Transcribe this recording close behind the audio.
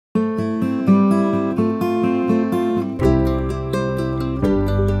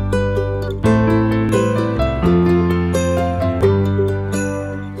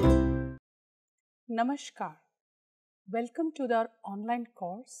Namaskar. Welcome to our online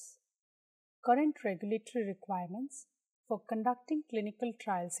course, Current Regulatory Requirements for Conducting Clinical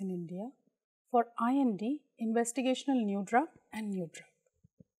Trials in India for IND, Investigational New Drug and New Drug.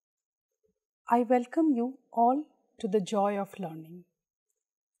 I welcome you all to the joy of learning.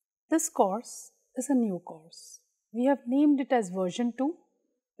 This course is a new course. We have named it as version 2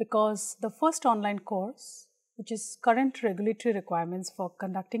 because the first online course, which is Current Regulatory Requirements for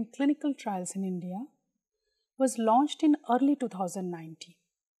Conducting Clinical Trials in India, was launched in early 2019.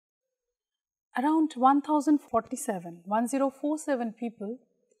 Around 1047 people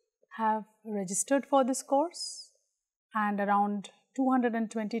have registered for this course and around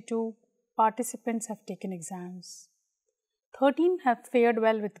 222 participants have taken exams. 13 have fared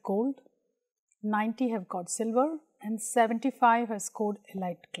well with gold, 90 have got silver and 75 have scored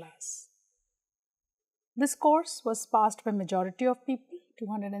elite class. This course was passed by majority of people,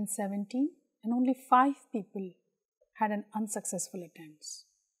 217, and only 5 people had an unsuccessful attempts.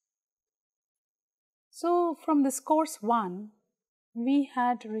 So from this course 1, we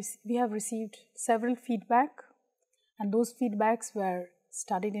have received several feedback, and those feedbacks were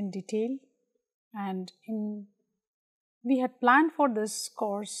studied in detail, and we had planned for this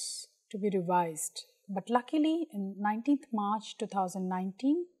course to be revised, but luckily in 19th March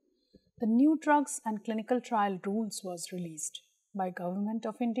 2019, the New Drugs and Clinical Trial Rules was released by Government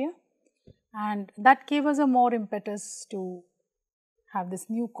of India, and that gave us a more impetus to have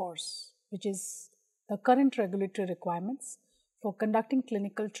this new course, which is the Current Regulatory Requirements for Conducting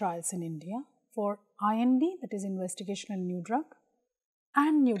Clinical Trials in India for IND, that is Investigational New Drug,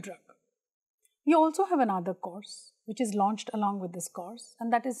 and New Drug. We also have another course which is launched along with this course,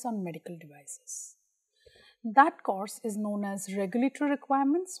 and that is on medical devices. That course is known as Regulatory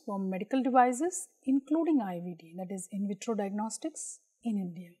Requirements for Medical Devices, including IVD, that is in vitro diagnostics in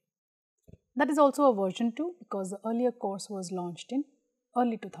India. That is also a version 2 because the earlier course was launched in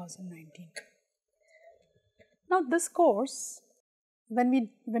early 2019. Now this course, when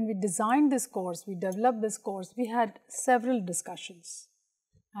we designed this course, we developed this course, we had several discussions,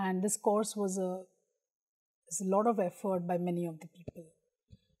 and this course was a lot of effort by many of the people.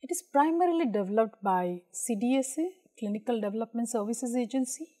 It is primarily developed by CDSA, Clinical Development Services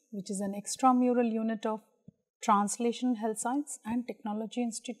Agency, which is an extramural unit of Translational Health Science and Technology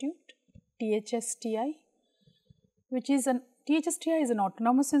Institute, THSTI, THSTI is an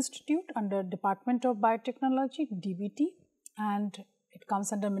autonomous institute under Department of Biotechnology, DBT, and it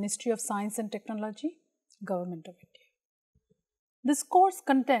comes under Ministry of Science and Technology, Government of India. This course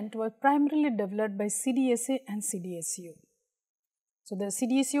content was primarily developed by CDSA and CDSU. So the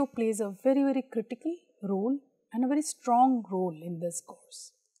CDSU plays a very critical role and a very strong role in this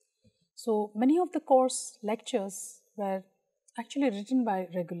course. So many of the course lectures were actually written by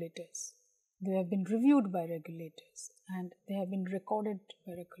regulators. They have been reviewed by regulators and they have been recorded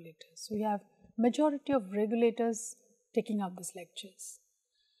by regulators. So we have majority of regulators taking up these lectures.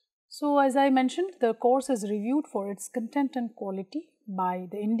 So as I mentioned, the course is reviewed for its content and quality by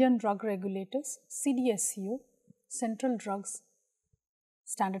the Indian drug regulators, CDSCO, Central Drugs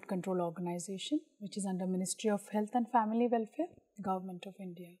Standard Control Organization, which is under Ministry of Health and Family Welfare, Government of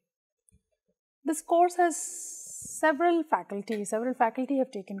India. This course has several faculty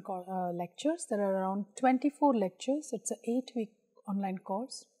have taken lectures. There are around 24 lectures. It's an 8-week online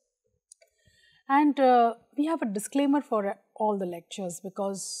course. And we have a disclaimer for all the lectures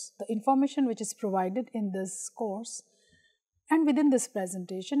because the information which is provided in this course and within this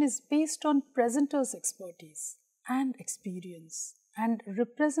presentation is based on presenter's expertise and experience and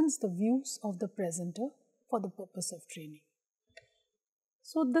represents the views of the presenter for the purpose of training.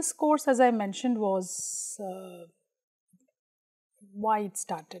 So this course, as I mentioned, was why it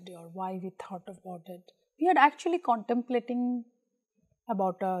started or why we thought about it. We had actually contemplating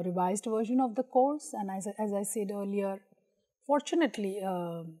about a revised version of the course, and as I said earlier, fortunately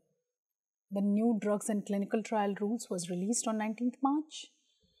the New Drugs and Clinical Trial Rules was released on 19th March.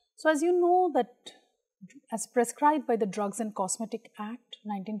 So as you know that as prescribed by the Drugs and Cosmetic Act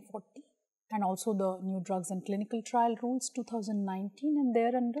 1940 and also the New Drugs and Clinical Trial Rules 2019 and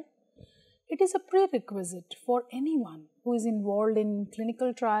thereunder, it is a prerequisite for anyone who is involved in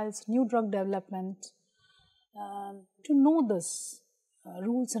clinical trials, new drug development, to know this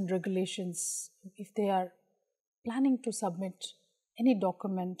rules and regulations if they are planning to submit any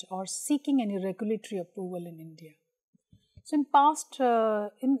document or seeking any regulatory approval in India. So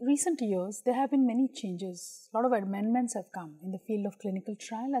in recent years, there have been many changes. A lot of amendments have come in the field of clinical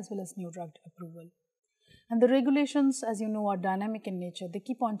trial as well as new drug approval. And the regulations, as you know, are dynamic in nature. They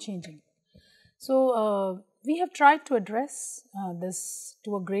keep on changing. So we have tried to address this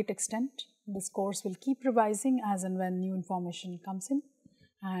to a great extent this course will keep revising as and when new information comes in,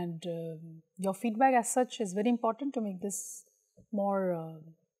 and your feedback as such is very important to make this more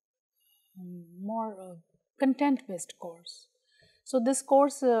content-based course. So this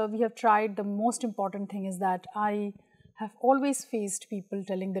course we have tried, the most important thing is that I have always faced people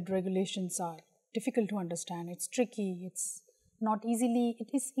telling that regulations are difficult to understand, it's tricky, it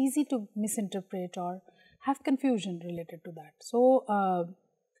is easy to misinterpret or have confusion related to that. So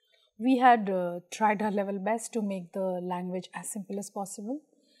we had tried our level best to make the language as simple as possible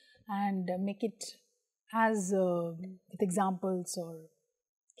and make it as with examples or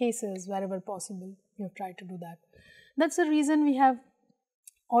cases wherever possible. We have tried to do that. That's the reason we have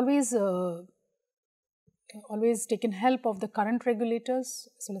always taken help of the current regulators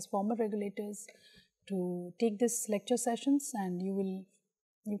as well as former regulators to take these lecture sessions, and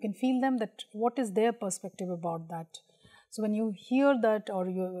you can feel them that what is their perspective about that. So when you hear that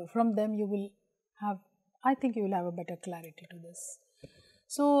or from them, you will have, I think you will have a better clarity to this.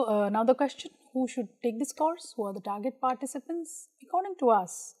 So now the question, who should take this course? Who are the target participants? According to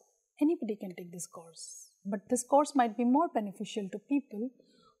us, anybody can take this course, but this course might be more beneficial to people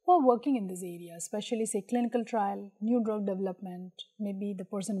who are working in this area, especially say clinical trial, new drug development, maybe the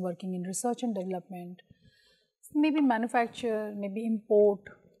person working in research and development, maybe manufacture, maybe import,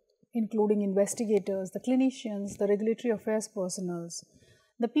 including investigators, the clinicians, the regulatory affairs personals,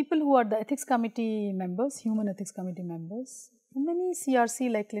 the people who are the ethics committee members, human ethics committee members, many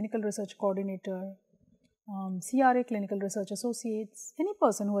CRC like clinical research coordinator, CRA clinical research associates, any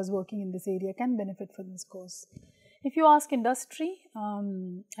person who is working in this area can benefit from this course. If you ask industry,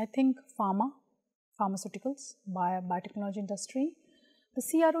 I think pharmaceuticals, biotechnology industry, the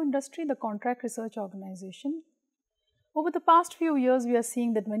CRO industry, the contract research organization. Over the past few years, we are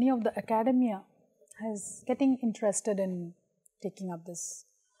seeing that many of the academia is getting interested in taking up this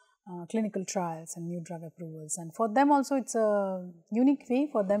clinical trials and new drug approvals, and for them also it's a unique way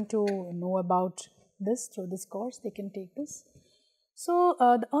for them to know about this through this course. They can take this. So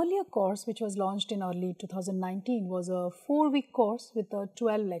the earlier course, which was launched in early 2019, was a 4-week course with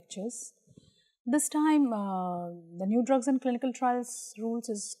 12 lectures. This time the new drugs and clinical trials rules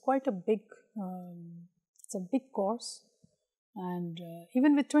is quite a big, it's a big course, and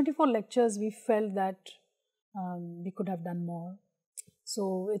even with 24 lectures we felt that we could have done more.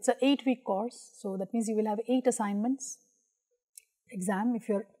 So it's a 8-week course, so that means you will have 8 assignments, exam.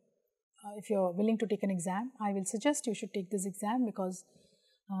 If you're willing to take an exam, I will suggest you should take this exam because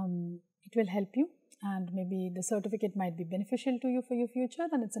it will help you, and maybe the certificate might be beneficial to you for your future,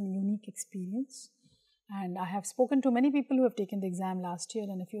 and it's a unique experience. And I have spoken to many people who have taken the exam last year,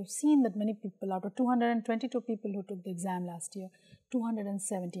 and if you've seen that many people, out of 222 people who took the exam last year,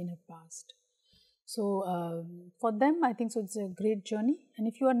 217 have passed. So for them, I think so it's a great journey, and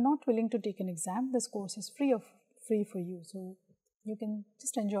if you are not willing to take an exam, this course is free for you. So you can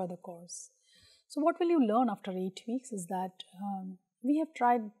just enjoy the course. So what will you learn after 8 weeks is that we have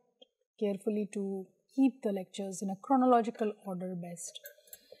tried carefully to keep the lectures in a chronological order best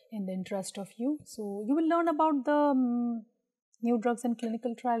in the interest of you. So you will learn about the new drugs and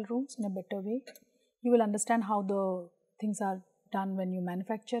clinical trial rules in a better way. You will understand how the things are done when you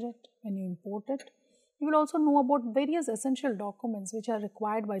manufacture it, when you import it. You will also know about various essential documents which are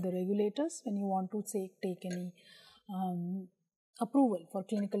required by the regulators when you want to say take any approval for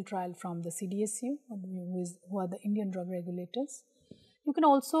clinical trial from the CDSU, who are the Indian drug regulators. You can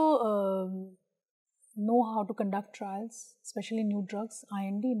also know how to conduct trials, especially new drugs,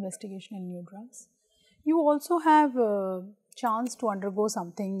 IND, investigation in new drugs. You also have a chance to undergo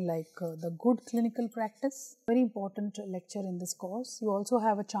something like the good clinical practice, very important lecture in this course. You also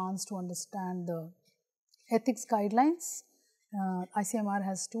have a chance to understand the ethics guidelines. ICMR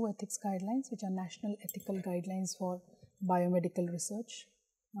has 2 ethics guidelines, which are National Ethical Guidelines for Biomedical Research,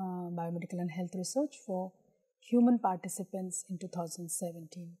 Biomedical and Health Research for human participants in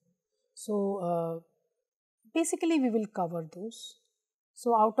 2017. So basically we will cover those.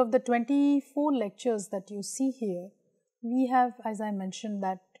 So out of the 24 lectures that you see here, we have, as I mentioned,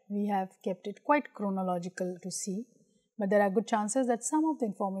 that we have kept it quite chronological to see, but there are good chances that some of the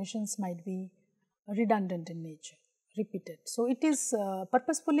informations might be redundant in nature, repeated. So it is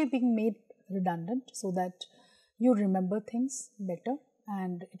purposefully being made redundant so that you remember things better,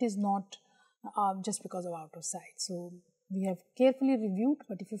 and it is not just because of out of sight. So we have carefully reviewed,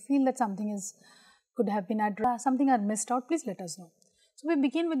 but if you feel that something could have been addressed, something I missed out, please let us know. So we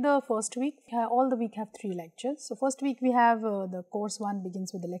begin with the first week. All the week have 3 lectures. So first week we have the course 1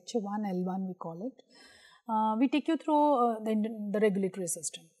 begins with the lecture 1, L1 we call it. We take you through the regulatory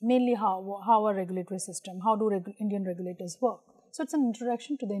system, mainly how our regulatory system, how do Indian regulators work. So it's an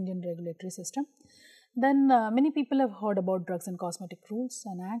introduction to the Indian regulatory system. Then many people have heard about Drugs and Cosmetic Rules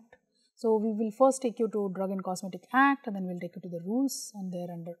and Act. So we will first take you to Drug and Cosmetic Act, and then we'll take you to the rules, and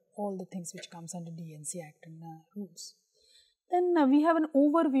there under all the things which comes under DNC Act and rules. Then we have an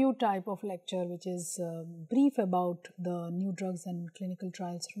overview type of lecture which is brief about the New Drugs and Clinical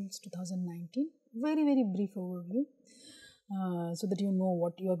Trials Rules 2019. Very, very brief overview so that you know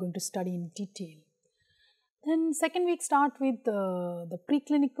what you are going to study in detail. Then second week start with the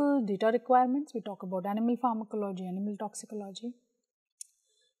preclinical data requirements. We talk about animal pharmacology, animal toxicology.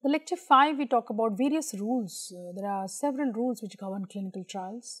 The lecture 5 we talk about various rules. There are several rules which govern clinical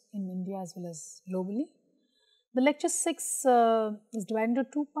trials in India as well as globally. The lecture 6 is divided into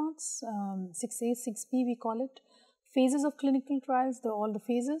 2 parts, 6A, 6B we call it. Phases of clinical trials, all the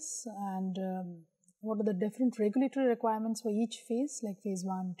phases, and what are the different regulatory requirements for each phase, like phase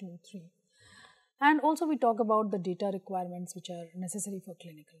 1, 2, 3. And also we talk about the data requirements which are necessary for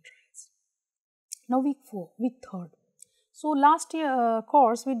clinical trials. Now week 3. So last year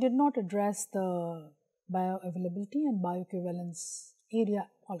course we did not address the bioavailability and bioequivalence area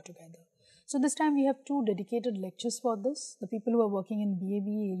altogether. So this time we have 2 dedicated lectures for this. The people who are working in BAB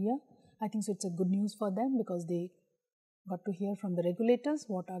area, I think so it's a good news for them because they got to hear from the regulators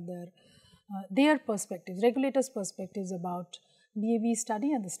what are their perspectives, regulators' perspectives about BAB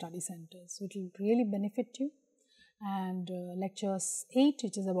study and the study centers. So it will really benefit you. And lecture 8,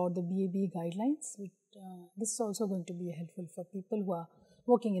 which is about the BAB guidelines, this is also going to be helpful for people who are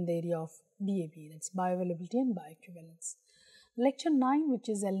working in the area of BAB, that's bioavailability and bioequivalence. Lecture 9, which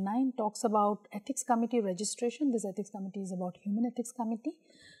is L9, talks about ethics committee registration. This ethics committee is about human ethics committee.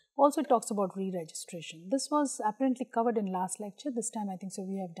 Also it talks about re-registration. This was apparently covered in last lecture. This time I think so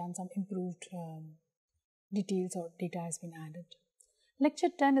we have done some improved details or data has been added. Lecture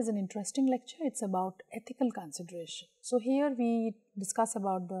 10 is an interesting lecture. It's about ethical consideration. So here we discuss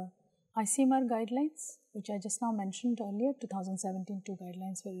about the ICMR guidelines, which I just now mentioned earlier. 2017 2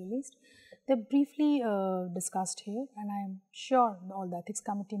 guidelines were released. They're briefly discussed here, and I am sure all the ethics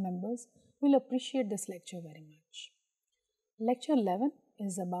committee members will appreciate this lecture very much. Lecture 11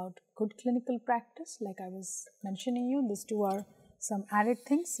 is about good clinical practice. Like I was mentioning you, these 2 are some added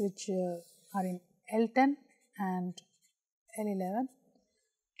things which are in L10 and L11.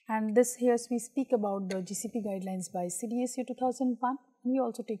 And this here we speak about the GCP guidelines by CDSU 2001. We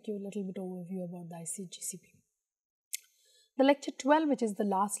also take you a little bit overview about the ICH-GCP. The lecture 12, which is the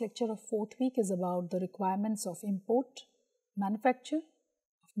last lecture of 4th week, is about the requirements of import, manufacture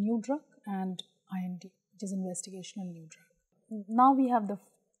of new drug and IND, which is investigational new drug. Now we have the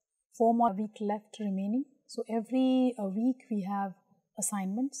 4 more week left remaining. So every week we have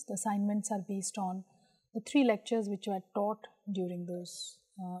assignments. The assignments are based on the 3 lectures which were taught during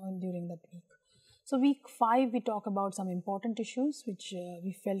that week. So week 5 we talk about some important issues which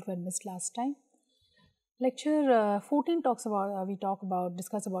we felt were missed last time. Lecture 14 talks about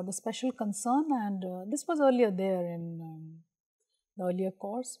discuss about the special concern, and this was earlier there in the earlier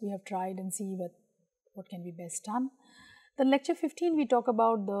course. We have tried and see what can be best done. Then lecture 15 we talk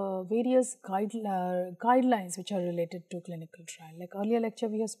about the various guidelines which are related to clinical trial. Like earlier lecture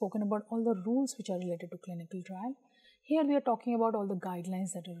we have spoken about all the rules which are related to clinical trial. Here we are talking about all the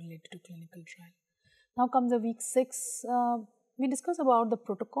guidelines that are related to clinical trial. Now comes the week 6. We discuss about the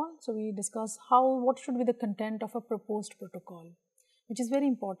protocol. So we discuss what should be the content of a proposed protocol, which is very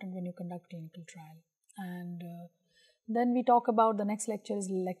important when you conduct clinical trial. And then we talk about the next lecture is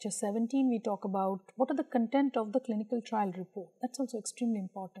lecture 17. We talk about what are the content of the clinical trial report. That's also extremely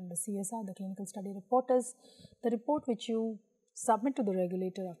important. The CSR, the clinical study report, is the report which you submit to the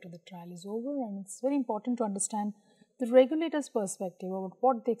regulator after the trial is over, and it's very important to understand the regulator's perspective about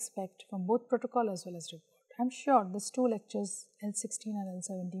what they expect from both protocol as well as report. I'm sure these 2 lectures, L16 and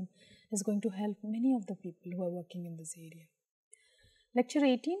L17, is going to help many of the people who are working in this area. Lecture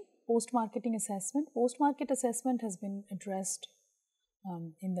 18, post-marketing assessment. Post-market assessment has been addressed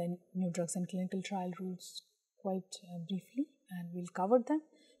in the New Drugs and Clinical Trial Rules quite briefly, and we'll cover them.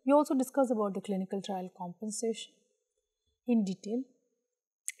 We also discuss about the clinical trial compensation in detail.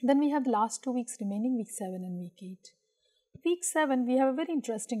 Then we have the last 2 weeks remaining, week 7 and week 8. Week 7, we have a very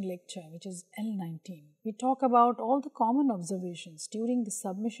interesting lecture, which is L19. We talk about all the common observations during the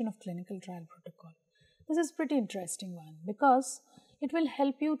submission of clinical trial protocol. This is pretty interesting one because it will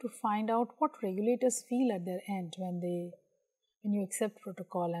help you to find out what regulators feel at their end when you accept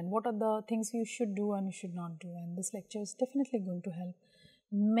protocol, and what are the things you should do and you should not do. And this lecture is definitely going to help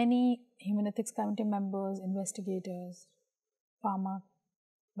many human ethics committee members, investigators, pharma,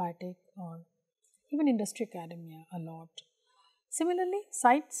 biotech, or even industry academia a lot. Similarly,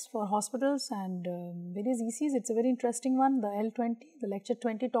 sites for hospitals and various ECs, it's a very interesting one. The L20, the lecture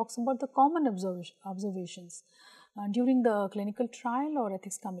 20 talks about the common observations during the clinical trial or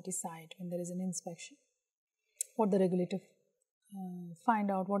ethics committee site when there is an inspection. What the regulator find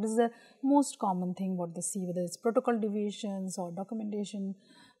out, what is the most common thing what they see, whether it's protocol deviations or documentation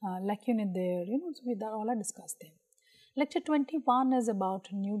lacunae there, so that all are discussed there. Lecture 21 is about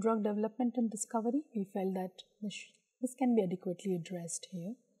new drug development and discovery. We felt that this can be adequately addressed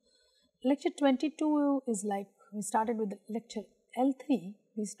here. Lecture 22 is like, we started with lecture L3,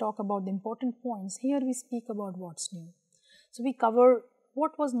 we talk about the important points. Here we speak about what's new. So we cover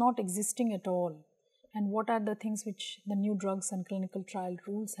what was not existing at all and what are the things which the new drugs and clinical trial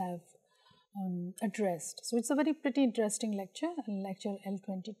rules have addressed. So it's a very pretty interesting lecture, lecture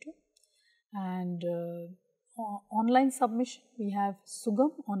L22. And online submission, we have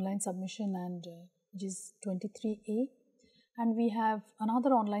Sugam online submission and which is 23A, and we have another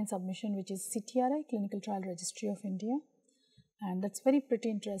online submission which is CTRI, Clinical Trial Registry of India, and that's very pretty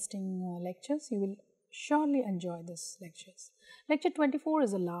interesting lectures. You will surely enjoy these lectures. Lecture 24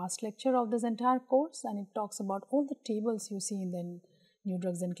 is the last lecture of this entire course, and it talks about all the tables you see in the new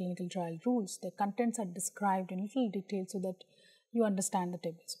drugs and clinical trial rules. The contents are described in little detail so that you understand the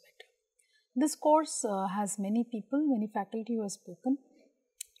tables better. This course has many people, many faculty who have spoken.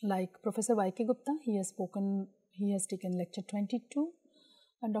 Like Professor Y.K. Gupta, he has taken lecture 22,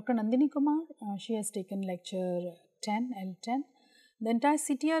 and Dr. Nandini Kumar, she has taken lecture 10, L10. The entire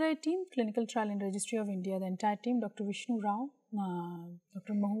CTRI team, Clinical Trial and Registry of India, the entire team, Dr. Vishnu Rao,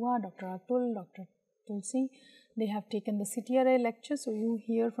 Dr. Mahua, Dr. Atul, Dr. Tulsi, they have taken the CTRI lecture, so you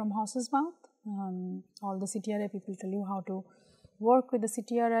hear from horse's mouth. All the CTRI people tell you how to work with the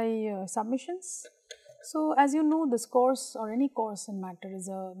CTRI submissions. So, as you know, this course or any course in matter is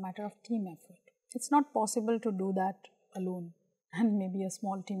a matter of team effort. It's not possible to do that alone and maybe a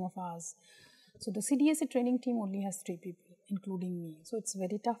small team of ours. So, the CDSA training team only has 3 people, including me. So, it's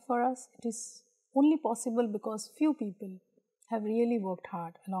very tough for us. It is only possible because few people have really worked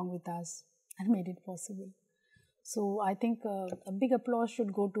hard along with us and made it possible. So, I think a big applause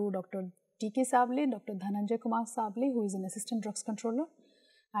should go to Dr. T.K. Sable, Dr. Dhananjay Kumar Sable, who is an assistant drugs controller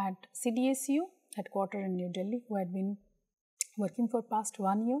at CDSU headquarters in New Delhi, who had been working for past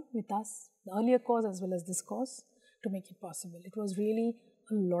 1 year with us, the earlier course as well as this course, to make it possible. It was really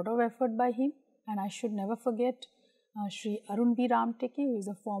a lot of effort by him, and I should never forget Shri Arun B. Ramteki, who is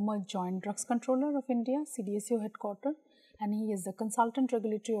a former Joint Drugs Controller of India, CDSU headquarters, and he is the Consultant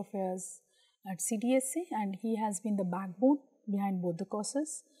Regulatory Affairs at CDSA, and he has been the backbone behind both the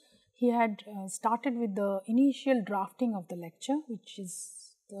courses. He had started with the initial drafting of the lecture, which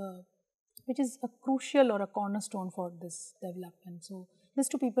is a crucial or a cornerstone for this development. So, these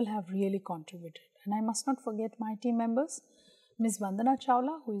 2 people have really contributed. And I must not forget my team members, Ms. Vandana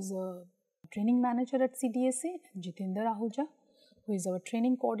Chawla, who is a training manager at CDSA, and Jitendra Ahuja, who is our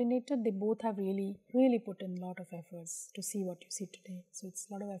training coordinator. They both have really put in a lot of efforts to see what you see today. So, it's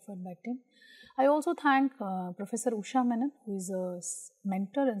a lot of effort by team. I also thank Professor Usha Menon, who is a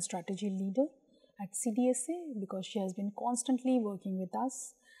mentor and strategy leader at CDSA, because she has been constantly working with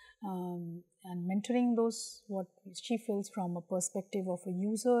us and mentoring those what she feels from a perspective of a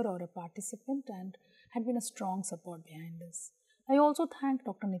user or a participant, and had been a strong support behind this. I also thank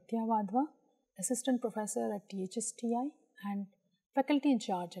Dr. Nitya Vadhva, Assistant Professor at THSTI and Faculty in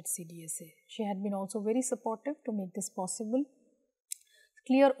Charge at CDSA. She had been also very supportive to make this possible,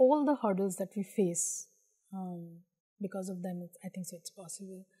 clear all the hurdles that we face. Because of them, I think so it's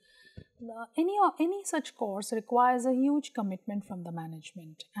possible. Any such course requires a huge commitment from the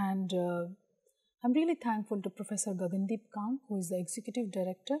management, and I'm really thankful to Professor Gagandeep Kang, who is the Executive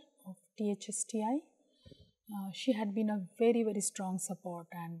Director of THSTI. She had been a very strong support,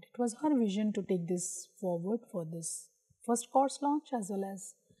 and it was her vision to take this forward for this first course launch as well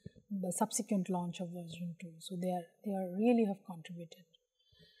as the subsequent launch of version 2. So they really have contributed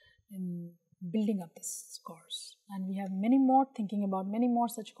in building up this course, and we have many more, thinking about many more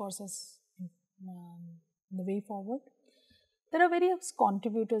such courses in the way forward. There are various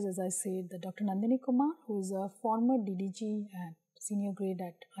contributors, as I said, the Dr. Nandini Kumar, who is a former DDG at senior grade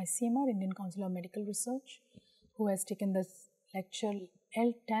at ICMR, Indian Council of Medical Research, who has taken this lecture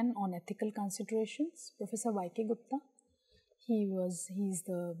L10 on ethical considerations. Professor Y.K. Gupta, he is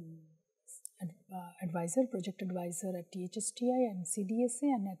the project advisor at THSTI and CDSA,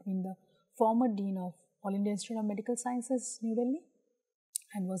 and had been the former Dean of All India Institute of Medical Sciences, New Delhi,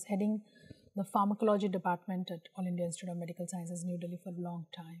 and was heading the Pharmacology Department at All India Institute of Medical Sciences, New Delhi for a long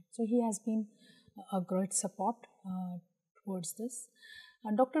time. So he has been a great support towards this.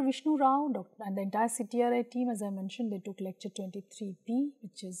 And Dr. Vishnu Rao and the entire CTRI team, as I mentioned, they took lecture 23B,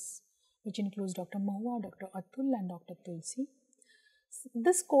 which includes Dr. Mahua, Dr. Atul and Dr. Tulsi.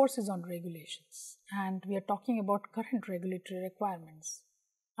 This course is on regulations and we are talking about current regulatory requirements.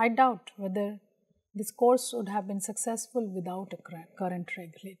 I doubt whether this course would have been successful without a current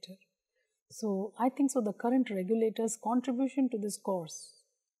regulator. So I think so the current regulator's contribution to this course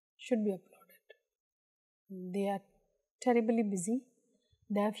should be applauded. They are terribly busy,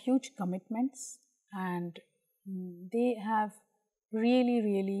 they have huge commitments and they have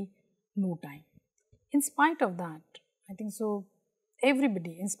really no time. In spite of that, I think so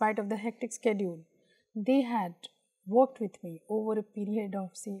everybody, in spite of the hectic schedule, they had worked with me over a period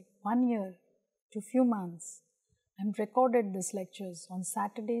of say 1 year to few months and recorded these lectures on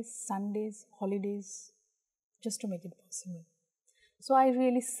Saturdays, Sundays, holidays, just to make it possible. So I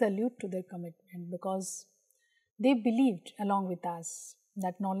really salute to their commitment because they believed along with us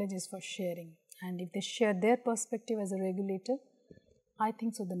that knowledge is for sharing, and if they share their perspective as a regulator, I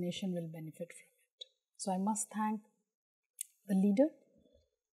think so the nation will benefit from it. So I must thank the leader,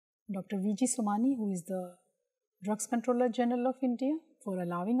 Dr. V.G. Somani, who is the Drugs Controller General of India, for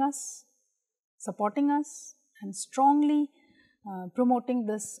allowing us, supporting us and strongly promoting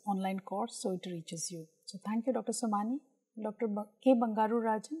this online course so it reaches you. So thank you, Dr. Somani. Dr. K. Bangaru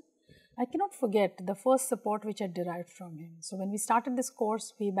Rajan, I cannot forget the first support which I derived from him. So when we started this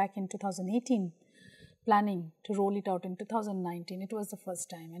course way back in 2018, planning to roll it out in 2019, it was the first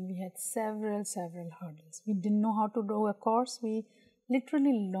time and we had several hurdles. We didn't know how to do a course. We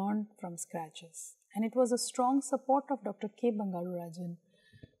literally learned from scratches, and it was a strong support of Dr. K. Bangaru Rajan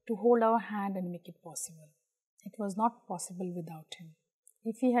to hold our hand and make it possible. It was not possible without him.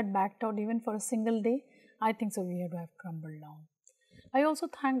 If he had backed out even for a single day, I think so we had to have crumbled down. I also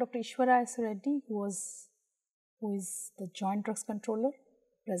thank Dr. Ishwara S. Reddy, who is the Joint Drugs Controller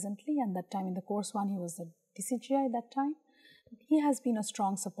presently, and that time in the course 1 he was the DCGI that time. He has been a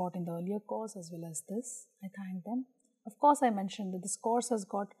strong support in the earlier course as well as this. I thank them. Of course, I mentioned that this course has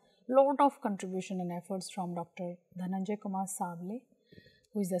got lot of contribution and efforts from Dr. Dhananjay Kumar Savle,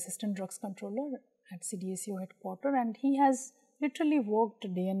 who is the Assistant Drugs Controller at CDSCO headquarters, and he has literally worked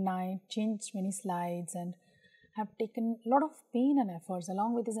day and night, changed many slides and have taken a lot of pain and efforts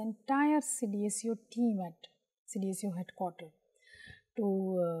along with his entire CDSCO team at CDSCO headquarters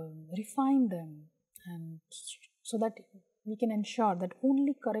to refine them, and so that we can ensure that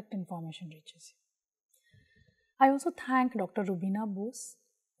only correct information reaches you. I also thank Dr. Rubina Bose,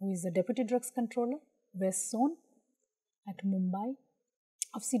 who is the Deputy Drugs Controller, West Zone at Mumbai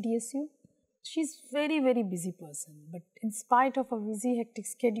of CDSCO. She's very busy person, but in spite of a busy hectic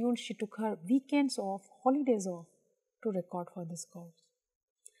schedule, she took her weekends off, holidays off to record for this course.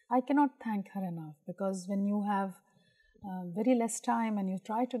 I cannot thank her enough, because when you have very less time and you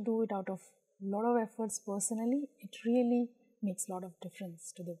try to do it out of a lot of efforts personally, it really makes a lot of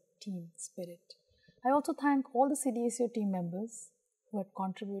difference to the team spirit. I also thank all the CDSCO team members who had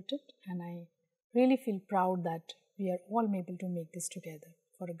contributed, and I really feel proud that we are all able to make this together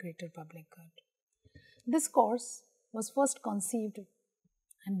for a greater public good. This course was first conceived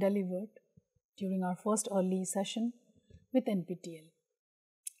and delivered during our first early session with NPTEL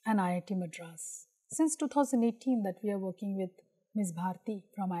and IIT Madras. Since 2018 that we are working with Ms. Bharti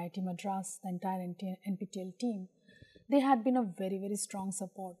from IIT Madras, the entire NPTEL team, they had been a very strong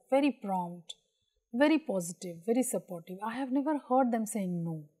support, very prompt, very positive, very supportive. I have never heard them saying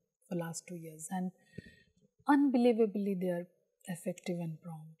no for the last 2 years, and unbelievably they are effective and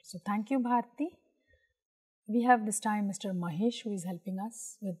prompt. So thank you, Bharti. We have this time Mr. Mahesh, who is helping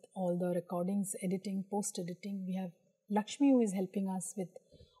us with all the recordings, editing, post-editing. We have Lakshmi, who is helping us with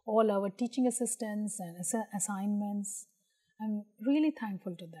all our teaching assistants and assignments. I'm really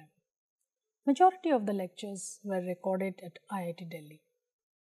thankful to them. Majority of the lectures were recorded at IIT Delhi,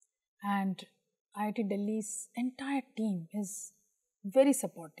 and IIT Delhi's entire team is very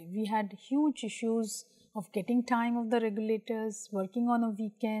supportive. We had huge issues of getting time of the regulators, working on the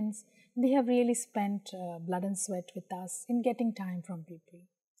weekends. They have really spent blood and sweat with us in getting time from people.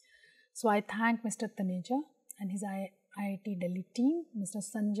 So I thank Mr. Taneja and his IIT Delhi team, Mr.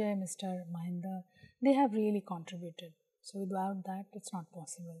 Sanjay, Mr. Mahinder. They have really contributed. So without that, it's not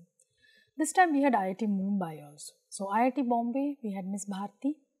possible. This time we had IIT Mumbai also. So IIT Bombay, we had Ms.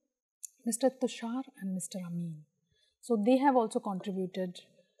 Bharti, Mr. Tushar and Mr. Amin. So they have also contributed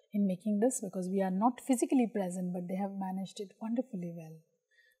in making this, because we are not physically present, but they have managed it wonderfully well.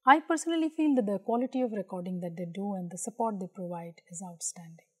 I personally feel that the quality of recording that they do and the support they provide is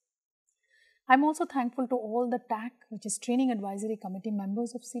outstanding. I'm also thankful to all the TAC, which is Training Advisory Committee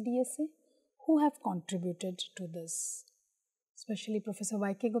members of CDSA, who have contributed to this. especially Professor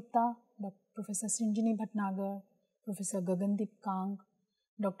Y.K. Gupta, Professor Sinjini Bhatnagar, Professor Gagandeep Kang,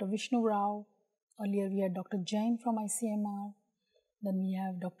 Dr. Vishnu Rao. Earlier we had Dr. Jain from ICMR. Then we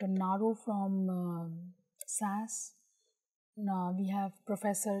have Dr. Naru from SAS. Now we have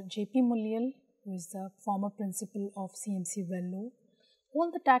Professor J.P. Mulyal, who is the former principal of CMC Vellore. All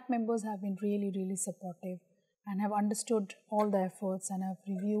the TAC members have been really supportive and have understood all the efforts and have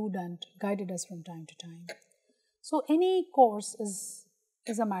reviewed and guided us from time to time. So any course is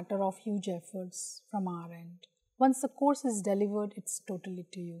a matter of huge efforts from our end. Once the course is delivered, it's totally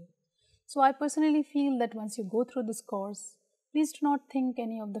to you. So I personally feel that once you go through this course, please do not think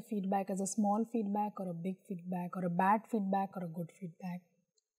any of the feedback as a small feedback or a big feedback or a bad feedback or a good feedback.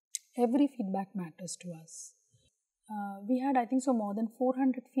 Every feedback matters to us. We had, I think so, more than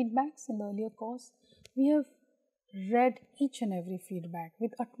 400 feedbacks in the earlier course. We have read each and every feedback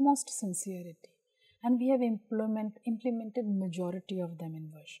with utmost sincerity, and we have implemented majority of them in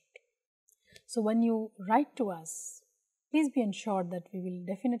version 2. So when you write to us, please be ensured that we will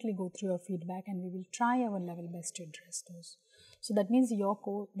definitely go through your feedback and we will try our level best to address those. So that means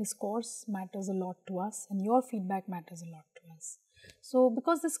this course matters a lot to us and your feedback matters a lot to us. So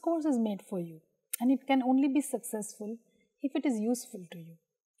because this course is made for you, and it can only be successful if it is useful to you.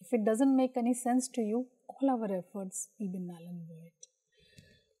 If it doesn't make any sense to you, all our efforts will be null and void.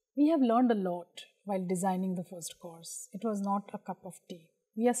 We have learned a lot while designing the first course. It was not a cup of tea.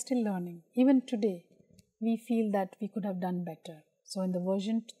 We are still learning. Even today, we feel that we could have done better. So in the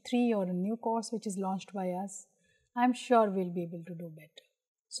version 3 or a new course which is launched by us, I am sure we'll be able to do better.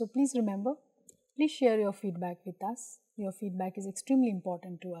 So please remember, please share your feedback with us. Your feedback is extremely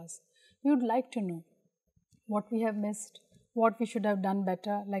important to us. We would like to know what we have missed, what we should have done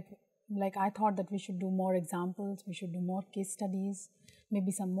better. Like I thought that we should do more examples, we should do more case studies,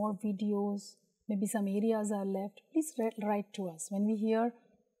 maybe some more videos, maybe some areas are left. Please write to us. When we hear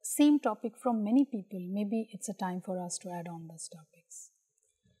same topic from many people, maybe it's a time for us to add on those topics.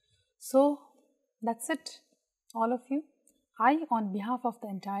 So that's it, all of you. I, on behalf of the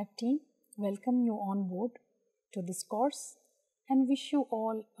entire team, welcome you on board to this course and wish you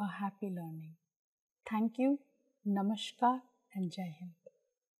all a happy learning. Thank you, Namaskar and Jai Hind.